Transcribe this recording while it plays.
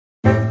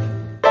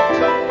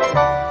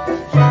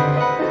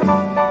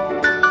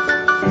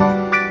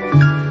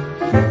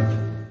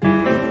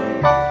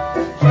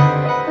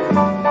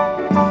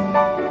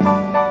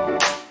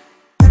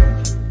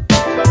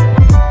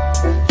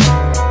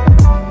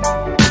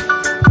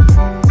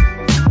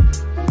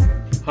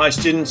Hi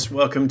students,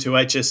 welcome to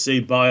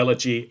HSC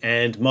Biology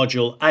and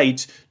Module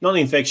 8,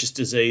 Non-infectious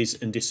disease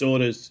and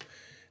disorders.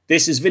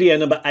 This is video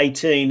number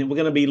 18. We're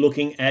going to be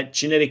looking at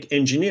genetic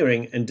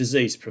engineering and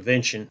disease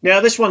prevention. Now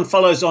this one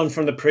follows on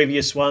from the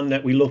previous one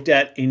that we looked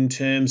at in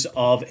terms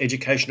of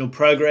educational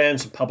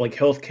programs and public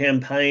health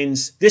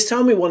campaigns. This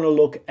time we want to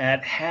look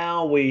at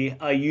how we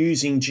are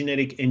using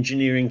genetic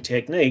engineering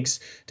techniques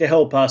to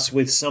help us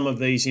with some of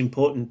these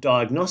important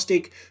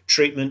diagnostic,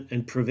 treatment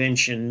and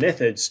prevention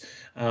methods,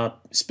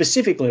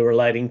 specifically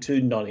relating to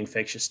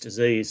non-infectious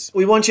disease.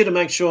 We want you to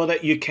make sure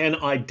that you can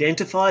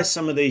identify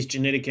some of these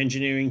genetic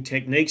engineering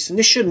techniques, and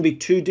this shouldn't be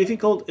too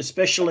difficult,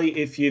 especially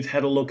if you've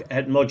had a look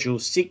at Module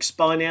 6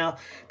 by now,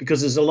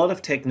 because there's a lot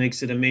of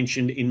techniques that are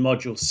mentioned in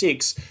Module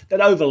 6 that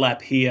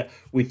overlap here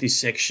with this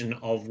section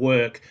of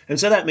work. And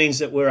so that means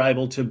that we're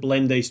able to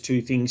blend these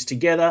two things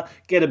together,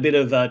 get a bit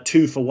of a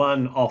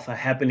 2-for-1 offer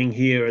happening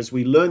here. As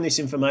we learn this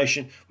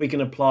information, we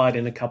can apply it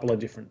in a couple of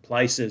different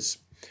places.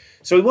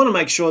 So we want to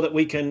make sure that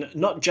we can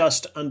not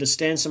just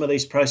understand some of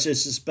these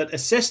processes, but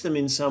assess them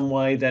in some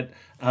way that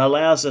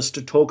allows us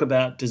to talk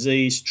about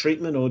disease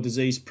treatment or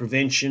disease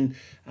prevention,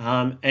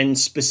 and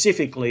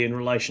specifically in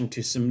relation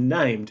to some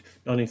named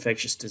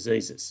non-infectious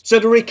diseases. So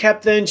to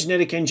recap then,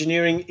 genetic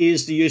engineering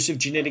is the use of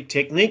genetic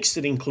techniques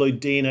that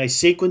include DNA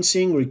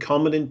sequencing,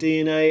 recombinant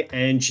DNA,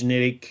 and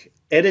genetic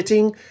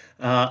editing,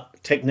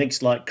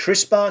 techniques like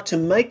CRISPR, to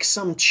make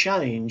some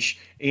change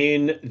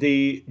in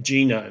the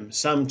genome,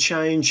 some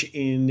change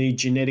in the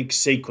genetic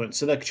sequence.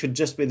 So that could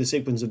just be the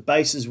sequence of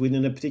bases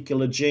within a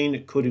particular gene.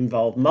 It could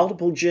involve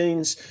multiple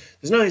genes.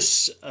 There's no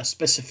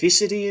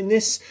specificity in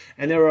this,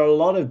 and there are a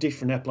lot of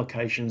different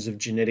applications of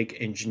genetic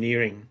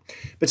engineering.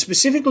 But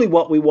specifically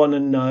what we want to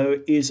know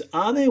is,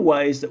 are there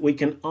ways that we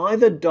can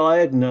either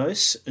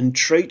diagnose and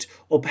treat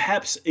or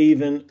perhaps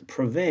even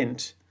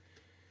prevent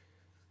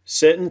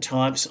certain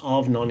types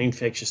of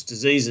non-infectious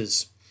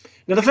diseases?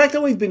 Now, the fact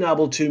that we've been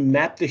able to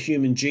map the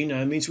human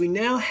genome means we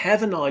now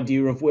have an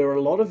idea of where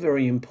a lot of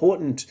very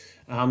important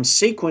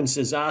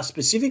sequences are,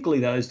 specifically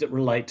those that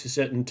relate to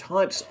certain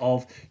types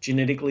of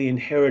genetically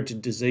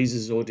inherited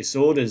diseases or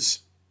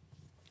disorders.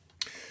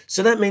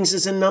 So that means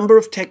there's a number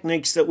of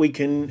techniques that we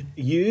can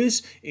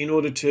use in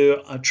order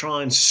to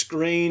try and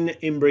screen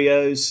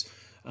embryos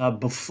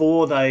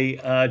before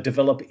they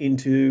develop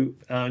into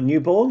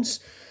newborns,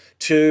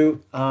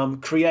 to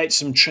create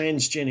some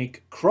transgenic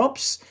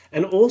crops,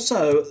 and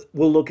also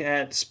we'll look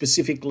at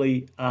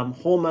specifically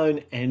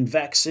hormone and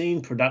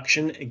vaccine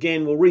production.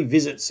 Again, we'll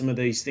revisit some of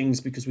these things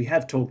because we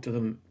have talked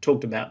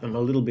about them a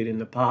little bit in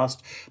the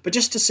past, but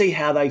just to see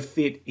how they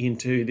fit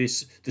into the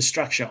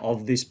structure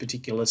of this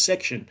particular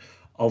section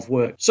of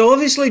work. So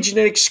obviously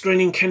genetic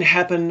screening can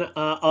happen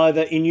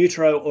either in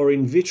utero or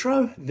in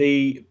vitro.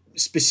 The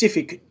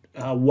specific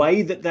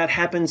way that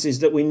happens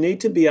is that we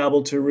need to be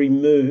able to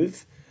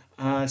remove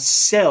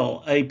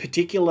a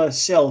particular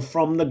cell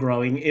from the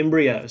growing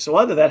embryo. So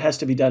either that has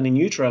to be done in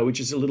utero,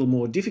 which is a little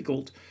more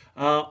difficult,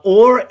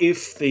 or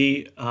if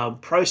the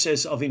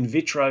process of in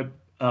vitro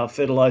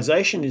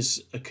fertilization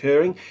is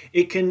occurring,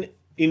 it can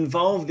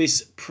involve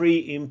this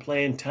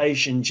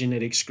pre-implantation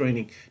genetic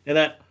screening. Now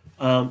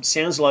that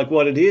sounds like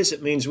what it is.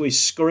 It means we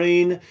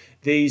screen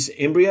these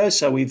embryos.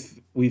 So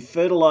we've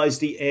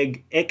fertilized the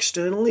egg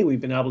externally. We've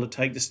been able to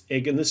take this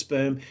egg and the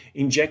sperm,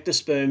 inject the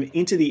sperm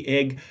into the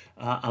egg,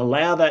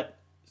 allow that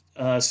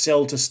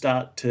cell to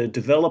start to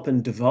develop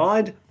and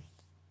divide.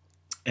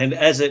 And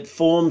as it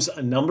forms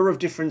a number of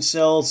different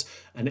cells,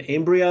 an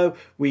embryo,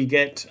 we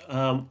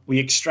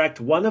extract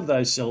one of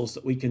those cells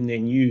that we can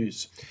then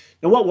use.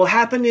 Now what will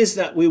happen is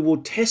that we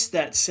will test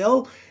that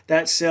cell.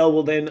 That cell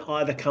will then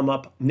either come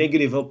up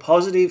negative or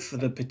positive for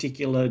the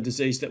particular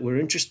disease that we're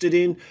interested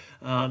in.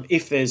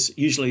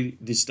 Usually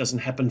this doesn't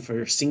happen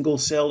for a single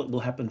cell, it will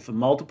happen for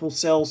multiple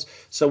cells.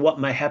 So what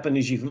may happen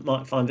is you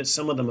might find that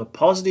some of them are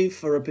positive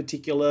for a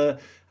particular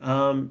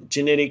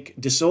genetic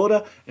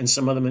disorder and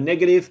some of them are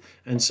negative,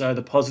 and so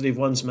the positive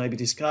ones may be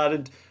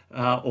discarded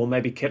or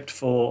may be kept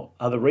for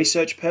other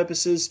research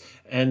purposes,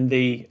 and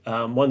the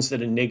ones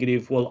that are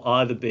negative will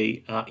either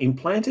be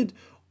implanted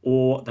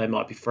or they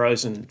might be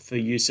frozen for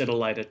use at a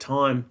later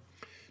time.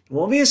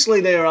 Well, obviously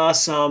there are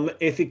some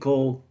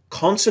ethical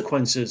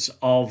consequences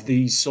of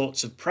these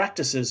sorts of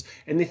practices,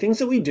 and the things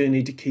that we do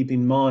need to keep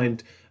in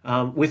mind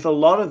with a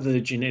lot of the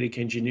genetic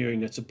engineering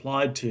that's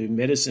applied to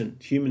medicine,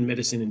 human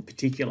medicine in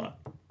particular.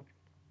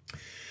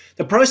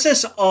 The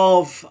process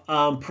of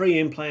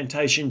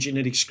pre-implantation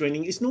genetic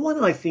screening is not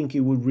one I think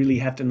you would really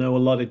have to know a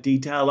lot of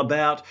detail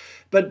about,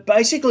 but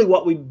basically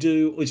what we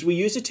do is we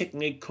use a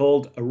technique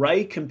called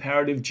array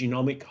comparative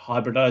genomic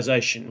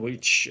hybridization,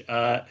 which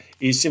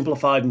is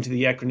simplified into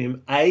the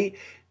acronym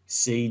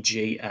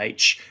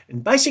ACGH.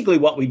 And basically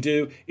what we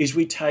do is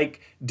we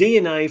take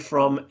DNA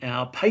from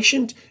our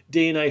patient,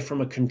 DNA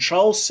from a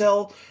control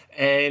cell,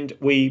 and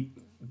we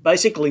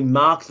basically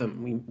mark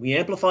them. We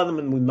amplify them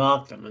and we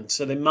mark them. And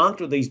so they're marked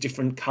with these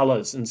different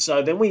colors. And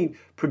so then we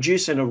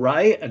produce an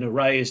array. An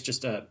array is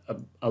just a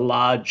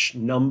large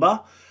number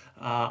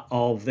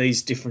of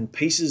these different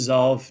pieces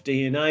of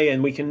DNA,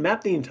 and we can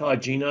map the entire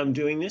genome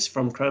doing this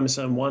from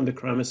chromosome 1 to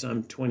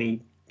chromosome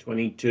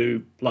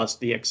 22 plus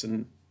the X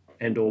and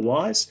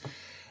or Ys.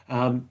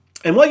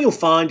 And what you'll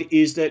find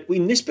is that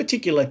in this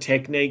particular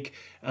technique,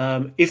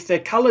 if they're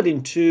coloured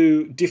in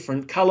two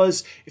different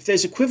colours, if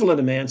there's equivalent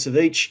amounts of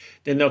each,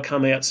 then they'll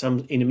come out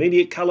some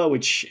intermediate colour,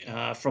 which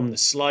from the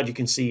slide you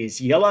can see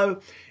is yellow.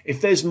 If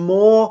there's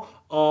more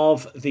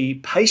of the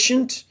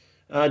patient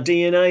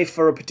DNA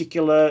for a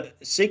particular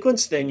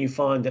sequence, then you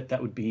find that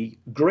that would be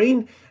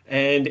green.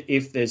 And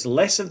if there's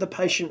less of the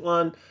patient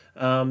one,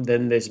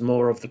 then there's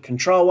more of the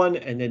control one,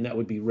 and then that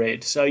would be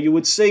red. So you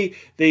would see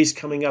these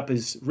coming up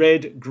as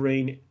red,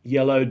 green,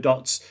 yellow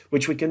dots,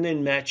 which we can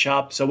then match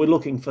up. So we're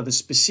looking for the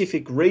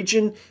specific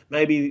region,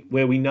 maybe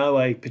where we know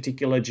a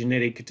particular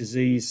genetic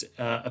disease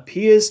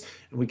appears,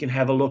 and we can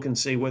have a look and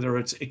see whether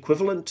it's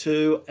equivalent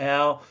to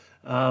our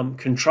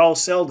control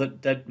cell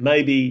that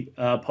may be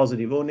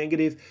positive or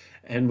negative,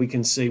 and we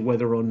can see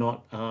whether or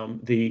not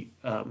the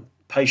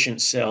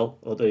patient cell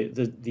or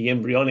the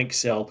embryonic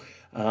cell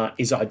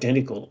is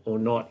identical or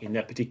not in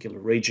that particular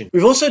region.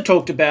 We've also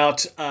talked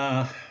about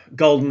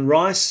golden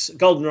rice.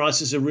 Golden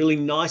rice is a really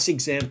nice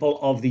example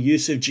of the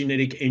use of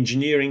genetic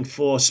engineering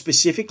for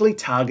specifically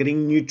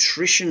targeting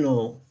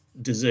nutritional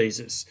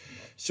diseases.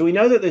 So we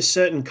know that there's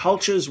certain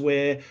cultures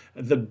where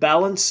the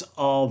balance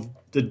of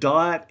the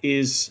diet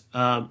is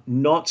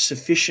not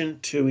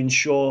sufficient to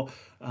ensure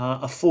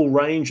a full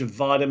range of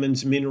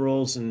vitamins,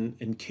 minerals,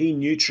 and key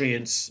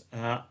nutrients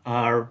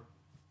are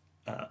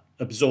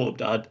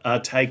absorbed, are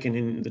taken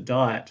in the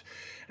diet.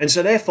 And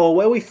so therefore,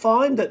 where we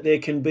find that there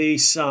can be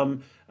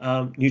some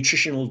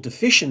nutritional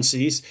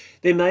deficiencies,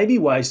 there may be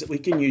ways that we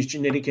can use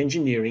genetic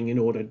engineering in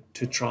order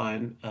to try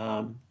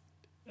and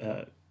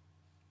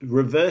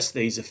reverse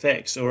these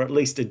effects, or at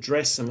least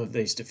address some of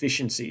these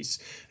deficiencies.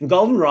 And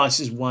golden rice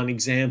is one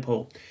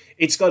example.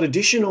 It's got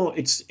additional,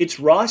 it's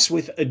rice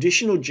with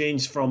additional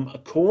genes from a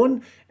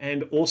corn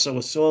and also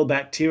a soil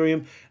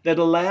bacterium that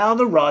allow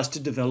the rice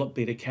to develop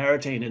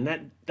beta-carotene, and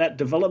that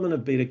development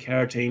of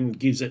beta-carotene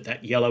gives it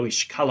that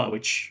yellowish color,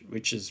 which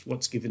is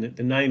what's given it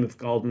the name of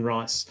golden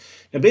rice.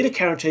 Now,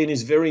 beta-carotene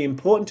is very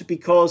important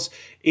because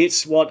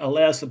it's what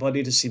allows the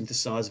body to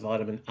synthesize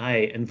vitamin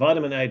A, and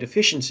vitamin A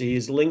deficiency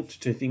is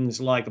linked to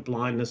things like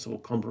blindness or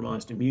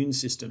compromised immune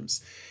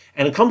systems.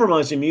 And a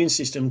compromised immune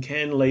system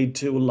can lead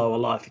to a lower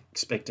life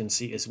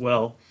expectancy as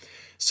well.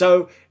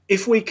 So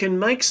if we can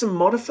make some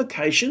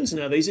modifications,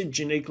 now these are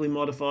genetically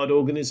modified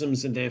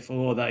organisms and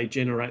therefore they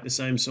generate the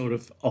same sort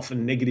of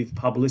often negative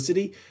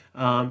publicity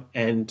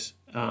and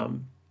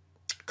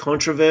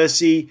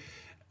controversy.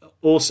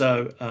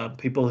 Also,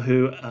 people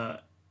who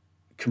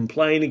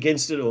complain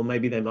against it, or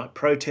maybe they might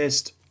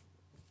protest.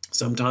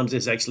 Sometimes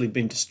there's actually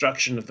been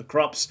destruction of the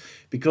crops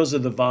because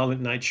of the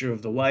violent nature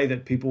of the way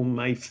that people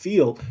may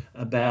feel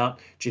about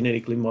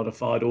genetically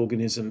modified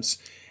organisms.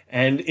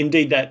 And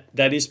indeed,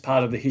 that is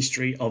part of the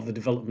history of the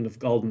development of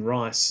golden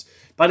rice.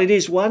 But it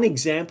is one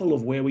example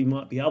of where we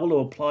might be able to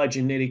apply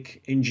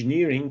genetic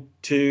engineering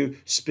to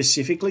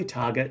specifically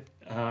target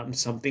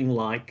something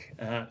like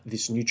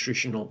this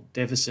nutritional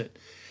deficit.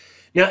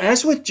 Now,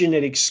 as with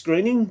genetic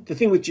screening, the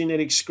thing with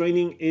genetic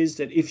screening is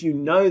that if you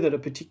know that a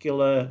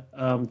particular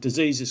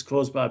disease is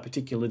caused by a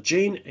particular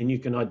gene and you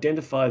can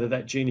identify that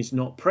that gene is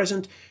not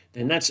present,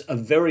 then that's a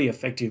very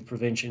effective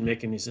prevention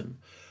mechanism.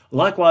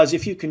 Likewise,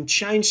 if you can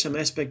change some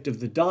aspect of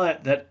the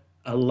diet that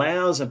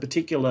allows a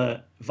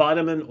particular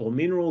vitamin or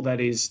mineral that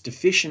is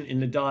deficient in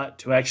the diet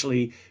to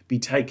actually be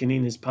taken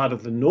in as part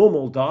of the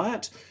normal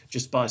diet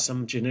just by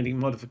some genetic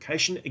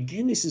modification,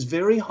 again, this is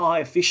very high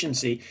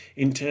efficiency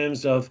in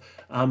terms of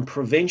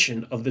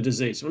prevention of the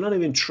disease. We're not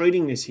even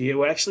treating this here,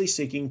 we're actually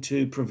seeking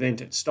to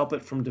prevent it, stop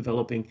it from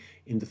developing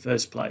in the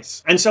first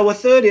place. And so a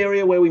third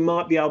area where we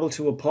might be able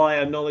to apply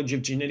our knowledge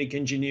of genetic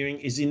engineering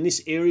is in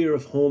this area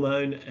of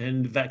hormone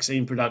and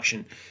vaccine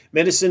production.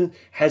 Medicine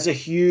has a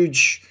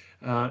huge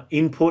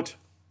input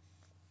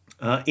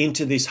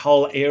into this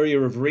whole area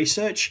of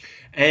research,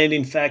 and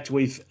in fact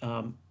we've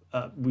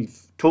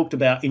talked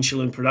about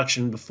insulin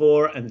production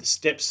before and the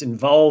steps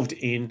involved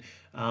in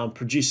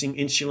producing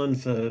insulin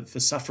for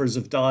sufferers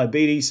of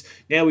diabetes.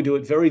 Now we do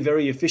it very,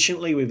 very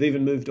efficiently. We've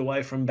even moved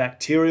away from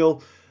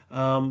bacterial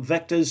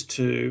vectors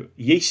to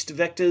yeast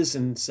vectors,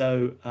 and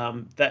so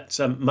that's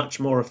a much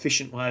more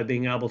efficient way of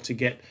being able to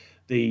get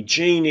the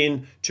gene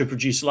in to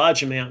produce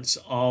large amounts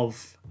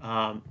of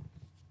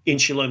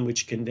insulin,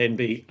 which can then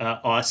be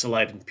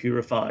isolated and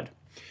purified.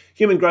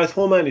 Human growth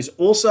hormone is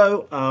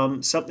also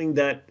something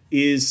that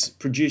is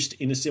produced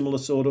in a similar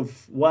sort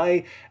of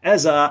way,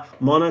 as are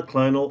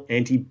monoclonal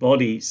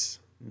antibodies,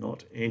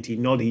 not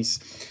antibodies.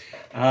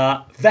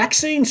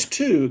 Vaccines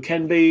too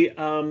can be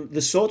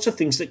the sorts of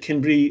things that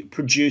can be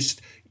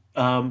produced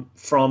from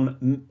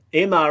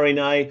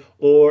mRNA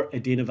or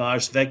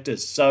adenovirus vectors.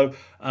 So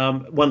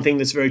one thing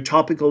that's very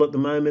topical at the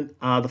moment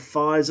are the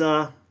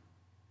Pfizer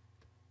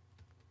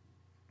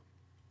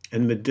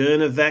and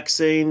Moderna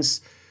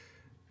vaccines,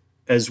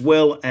 as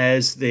well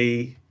as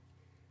the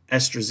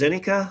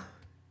AstraZeneca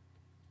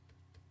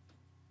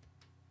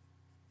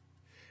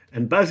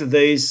And both of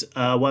these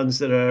are ones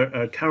that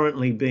are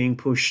currently being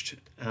pushed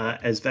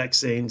as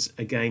vaccines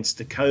against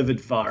the COVID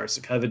virus,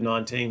 the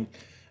COVID-19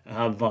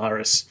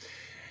 virus.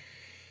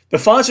 The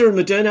Pfizer and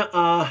Moderna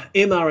are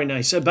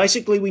mRNA. So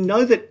basically we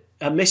know that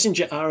a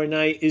messenger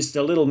RNA is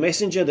the little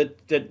messenger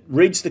that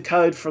reads the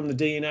code from the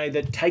DNA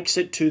that takes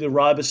it to the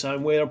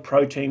ribosome where a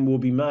protein will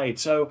be made.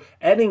 So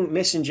adding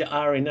messenger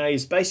RNA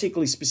is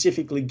basically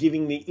specifically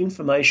giving the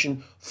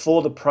information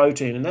for the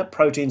protein, and that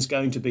protein is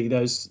going to be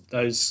those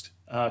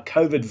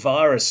COVID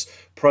virus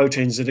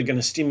proteins that are going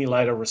to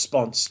stimulate a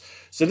response.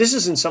 So this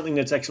isn't something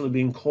that's actually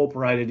being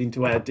incorporated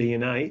into our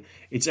DNA.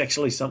 It's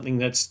actually something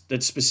that's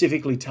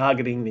specifically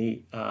targeting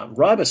the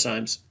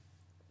ribosomes,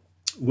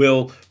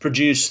 will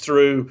produce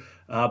through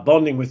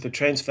bonding with the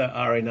transfer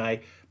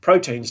RNA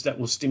proteins that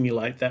will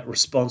stimulate that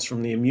response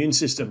from the immune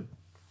system.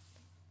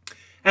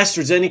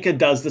 AstraZeneca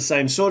does the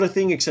same sort of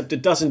thing, except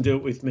it doesn't do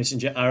it with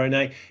messenger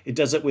RNA. It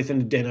does it with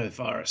an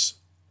adenovirus,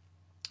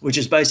 which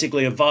is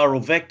basically a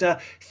viral vector.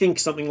 Think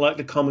something like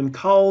the common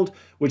cold,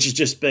 which has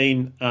just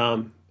been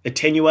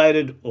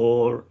attenuated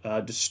or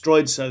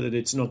destroyed so that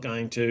it's not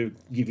going to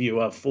give you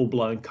a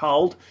full-blown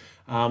cold.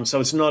 So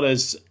it's not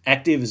as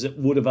active as it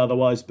would have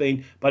otherwise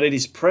been, but it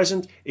is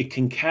present. It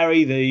can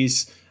carry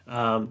these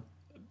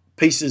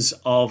pieces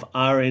of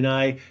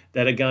RNA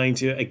that are going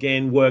to,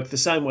 again, work the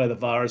same way the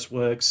virus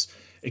works,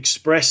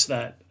 express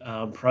that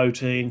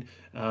protein.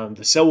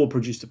 The cell will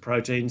produce the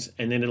proteins,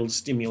 and then it'll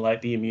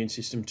stimulate the immune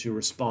system to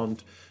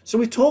respond. So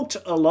we talked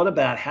a lot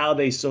about how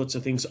these sorts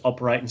of things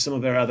operate in some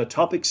of our other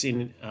topics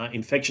in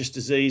infectious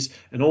disease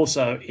and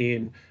also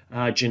in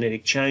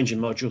genetic change in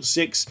Module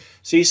 6.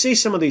 So you see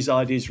some of these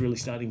ideas really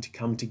starting to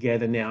come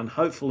together now and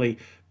hopefully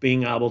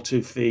being able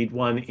to feed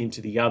one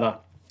into the other.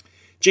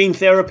 Gene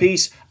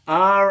therapies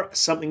are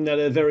something that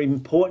are a very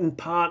important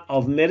part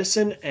of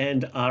medicine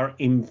and are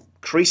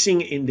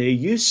increasing in their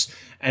use.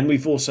 And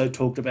we've also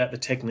talked about the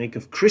technique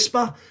of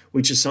CRISPR,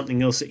 which is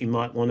something else that you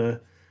might want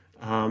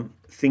to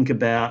think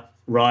about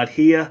right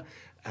here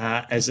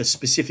as a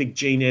specific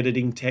gene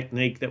editing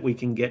technique that we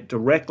can get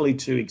directly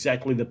to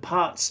exactly the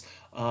parts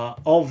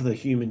of the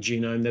human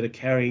genome that are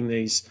carrying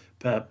these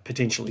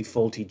potentially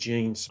faulty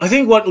genes. I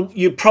think what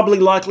you're probably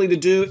likely to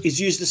do is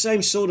use the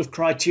same sort of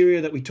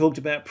criteria that we talked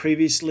about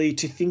previously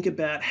to think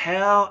about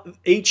how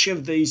each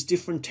of these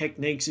different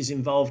techniques is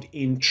involved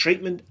in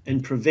treatment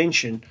and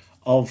prevention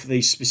of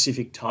these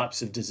specific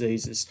types of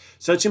diseases.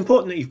 So it's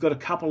important that you've got a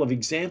couple of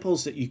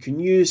examples that you can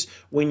use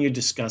when you're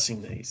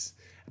discussing these.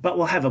 But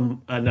we'll have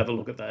another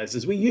look at those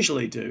as we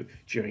usually do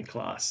during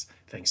class.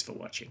 Thanks for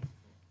watching.